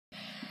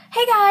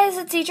Hey guys,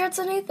 it's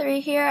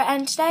HTM here,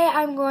 and today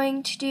I'm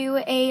going to do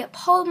a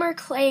polymer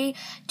clay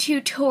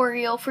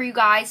tutorial for you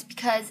guys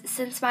because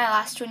since my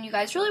last one, you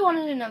guys really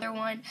wanted another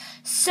one.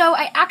 So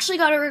I actually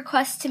got a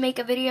request to make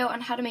a video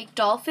on how to make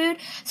doll food.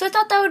 So I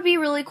thought that would be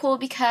really cool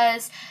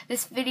because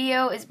this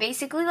video is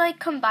basically like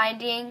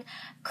combining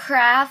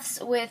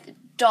crafts with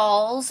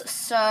dolls,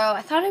 so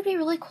I thought it'd be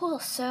really cool.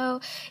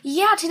 So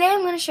yeah, today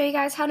I'm going to show you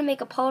guys how to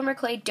make a polymer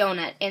clay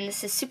donut, and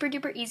this is super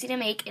duper easy to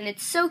make and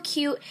it's so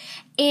cute.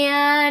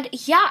 And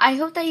yeah, I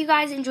hope that you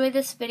guys enjoy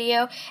this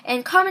video,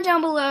 and comment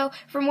down below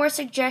for more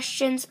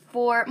suggestions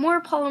for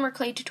more polymer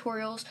clay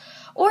tutorials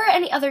or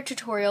any other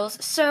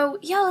tutorials. So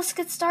yeah, let's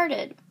get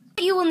started.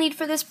 What you will need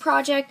for this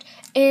project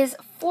is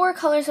 4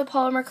 colors of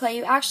polymer clay.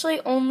 You actually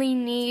only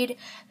need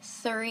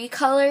 3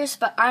 colors,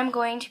 but I'm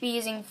going to be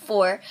using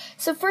 4.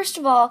 So first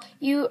of all,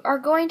 you are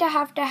going to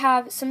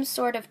have some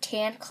sort of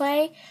tan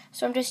clay.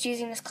 So I'm just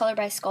using this color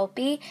by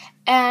Sculpey.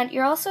 And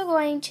you're also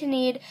going to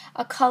need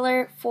a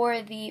color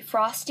for the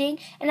frosting.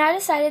 And I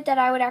decided that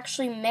I would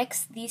actually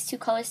mix these 2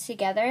 colors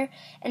together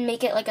and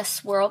make it like a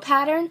swirl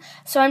pattern.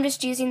 So I'm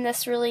just using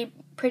this really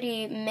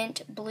pretty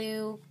mint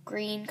blue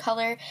green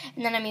color,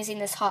 and then I'm using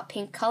this hot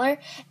pink color.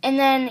 And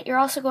then you're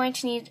also going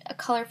to need a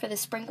color for the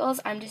sprinkles.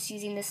 I'm just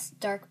using this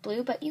dark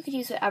blue, but you could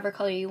use whatever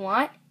color you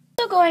want.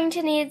 You're also going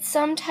to need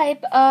some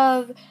type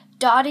of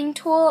dotting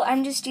tool.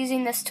 I'm just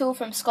using this tool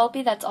from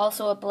Sculpey that's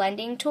also a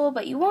blending tool,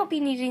 but you won't be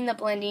needing the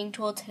blending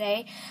tool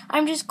today.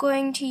 I'm just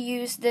going to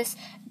use this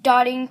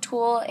dotting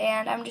tool,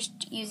 and I'm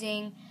just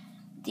using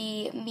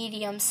the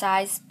medium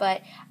size,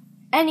 but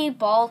any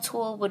ball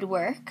tool would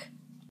work.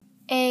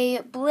 A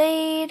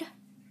blade,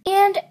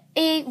 and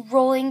a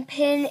rolling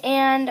pin,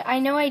 and I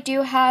know I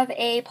do have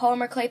a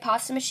polymer clay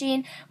pasta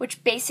machine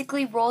which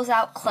basically rolls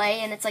out clay,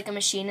 and it's like a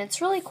machine.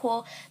 It's really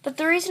cool, but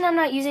the reason I'm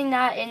not using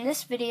that in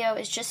this video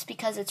is just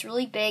because it's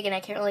really big and I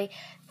can't really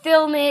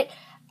film it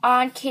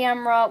on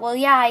camera. Well,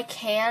 yeah, I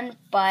can,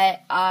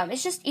 but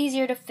it's just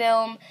easier to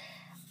film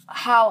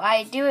how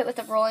I do it with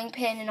the rolling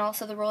pin, and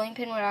also the rolling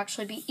pin would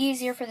actually be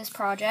easier for this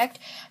project.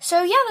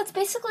 So yeah, that's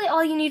basically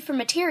all you need for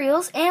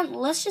materials, and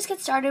let's just get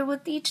started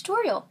with the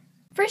tutorial.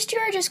 First, you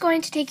are just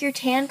going to take your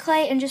tan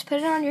clay and just put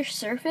it on your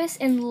surface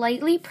and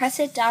lightly press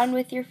it down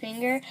with your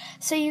finger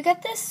so you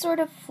get this sort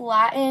of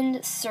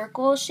flattened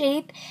circle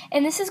shape,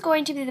 and this is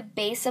going to be the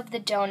base of the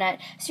donut.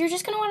 So you're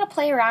just going to want to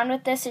play around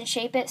with this and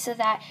shape it so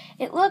that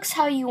it looks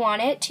how you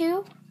want it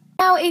to.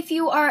 Now, if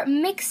you are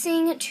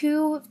mixing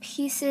 2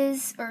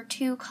 pieces or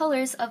 2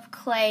 colors of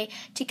clay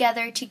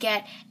together to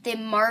get the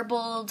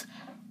marbled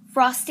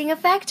frosting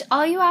effect,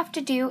 all you have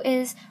to do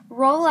is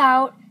roll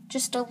out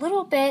just a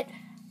little bit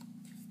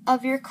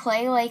of your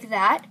clay like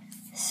that.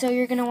 So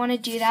you're going to want to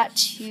do that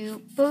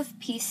to both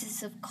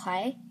pieces of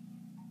clay.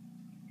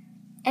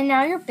 And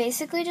now you're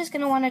basically just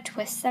going to want to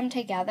twist them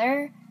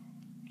together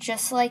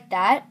just like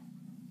that.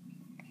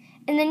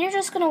 And then you're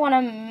just going to want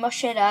to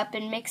mush it up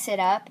and mix it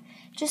up.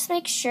 Just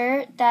make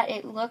sure that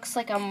it looks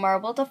like a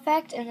marbled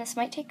effect, and this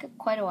might take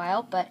quite a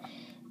while, but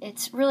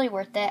it's really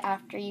worth it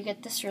after you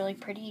get this really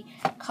pretty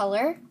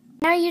color.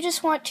 Now you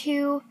just want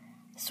to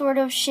sort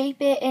of shape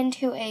it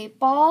into a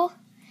ball,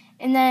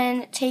 and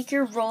then take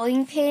your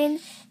rolling pin,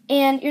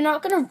 and you're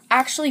not going to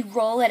actually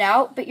roll it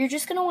out, but you're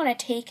just going to want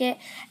to take it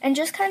and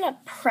just kind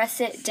of press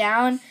it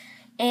down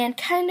and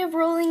kind of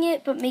rolling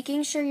it, but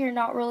making sure you're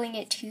not rolling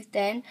it too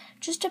thin,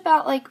 just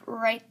about like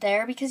right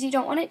there, because you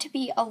don't want it to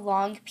be a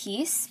long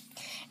piece.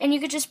 And you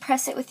could just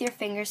press it with your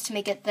fingers to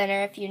make it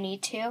thinner if you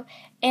need to.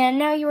 And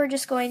now you are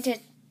just going to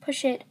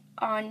push it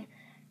on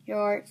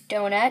your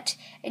donut,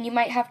 and you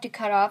might have to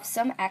cut off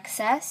some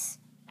excess.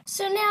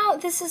 So now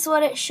this is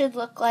what it should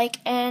look like,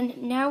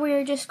 and now we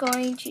are just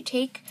going to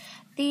take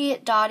the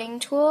dotting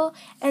tool,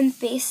 and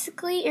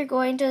basically you're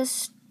going to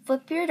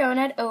flip your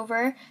donut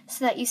over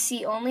so that you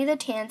see only the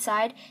tan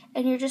side,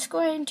 and you're just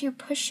going to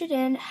push it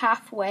in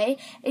halfway,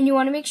 and you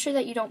want to make sure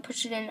that you don't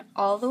push it in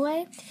all the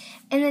way.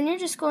 And then you're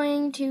just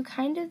going to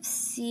kind of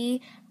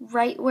see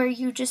right where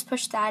you just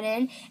pushed that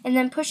in, and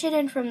then push it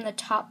in from the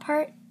top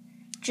part,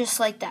 just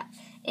like that.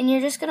 And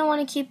you're just going to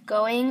want to keep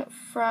going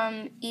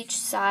from each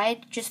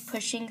side, just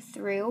pushing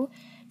through,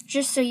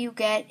 just so you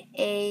get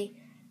a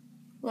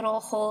little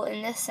hole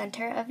in the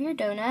center of your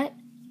donut.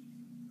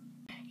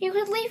 You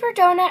could leave your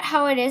donut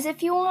how it is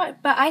if you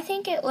want, but I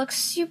think it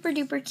looks super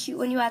duper cute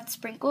when you add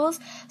sprinkles.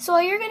 So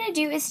all you're going to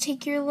do is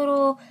take your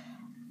little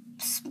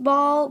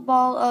small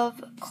ball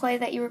of clay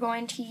that you were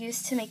going to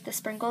use to make the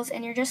sprinkles,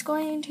 and you're just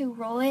going to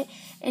roll it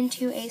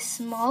into a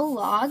small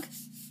log.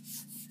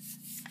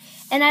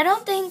 And I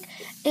don't think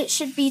it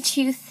should be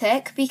too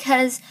thick,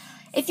 because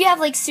if you have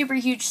like super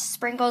huge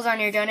sprinkles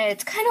on your donut,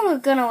 it's kind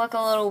of going to look a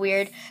little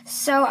weird.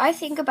 So I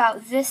think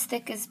about this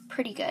thick is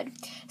pretty good.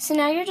 So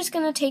now you're just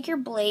going to take your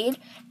blade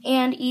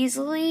and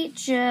easily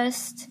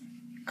just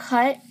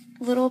cut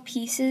little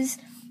pieces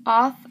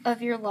off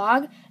of your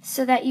log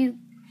so that you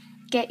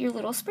get your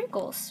little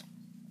sprinkles.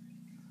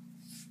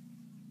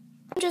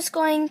 I'm just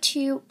going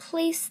to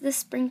place the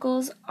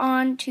sprinkles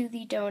onto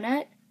the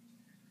donut.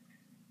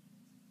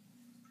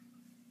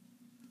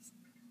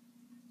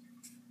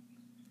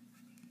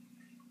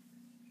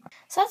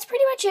 So that's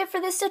pretty much it for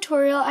this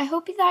tutorial. I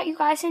hope that you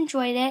guys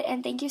enjoyed it,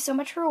 and thank you so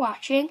much for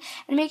watching.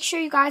 And make sure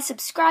you guys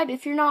subscribe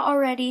if you're not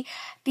already,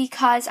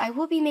 because I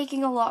will be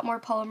making a lot more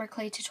polymer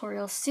clay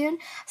tutorials soon.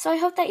 So I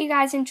hope that you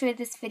guys enjoyed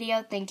this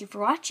video. Thank you for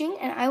watching,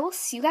 and I will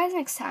see you guys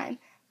next time.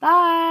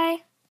 Bye!